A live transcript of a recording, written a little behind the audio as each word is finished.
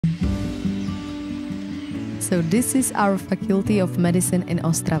So this is our Faculty of Medicine in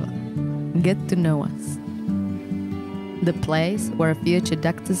Ostrava. Get to know us. The place where future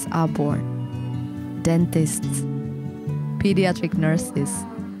doctors are born. Dentists, pediatric nurses,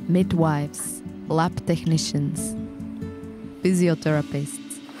 midwives, lab technicians,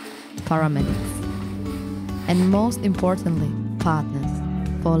 physiotherapists, paramedics, and most importantly, partners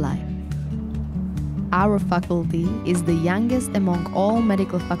for life. Our faculty is the youngest among all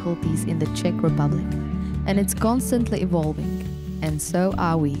medical faculties in the Czech Republic, and it's constantly evolving, and so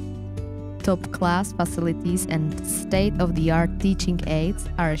are we. Top-class facilities and state-of-the-art teaching aids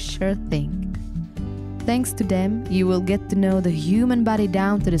are a sure thing. Thanks to them, you will get to know the human body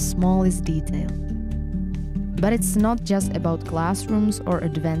down to the smallest detail. But it's not just about classrooms or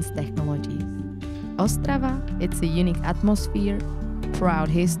advanced technologies. Ostrava, it's a unique atmosphere, proud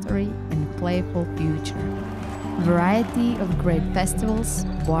history, and playful future. Variety of great festivals,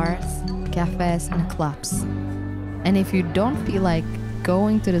 bars, cafes, and clubs. And if you don't feel like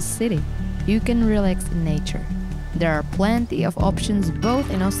going to the city, you can relax in nature. There are plenty of options both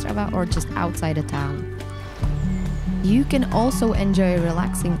in Ostrava or just outside the town. You can also enjoy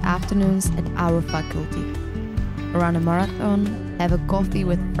relaxing afternoons at our faculty. Run a marathon, have a coffee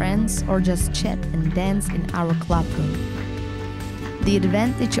with friends, or just chat and dance in our club room. The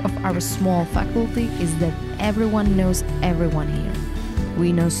advantage of our small faculty is that everyone knows everyone here.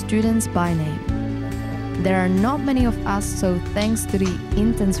 We know students by name. There are not many of us, so thanks to the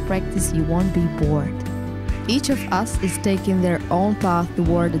intense practice you won't be bored. Each of us is taking their own path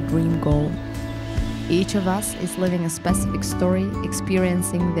toward a dream goal. Each of us is living a specific story,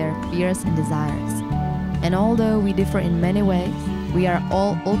 experiencing their fears and desires. And although we differ in many ways, we are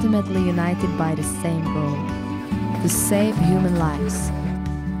all ultimately united by the same goal: to save human lives.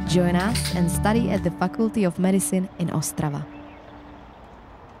 Join us and study at the Faculty of Medicine in Ostrava.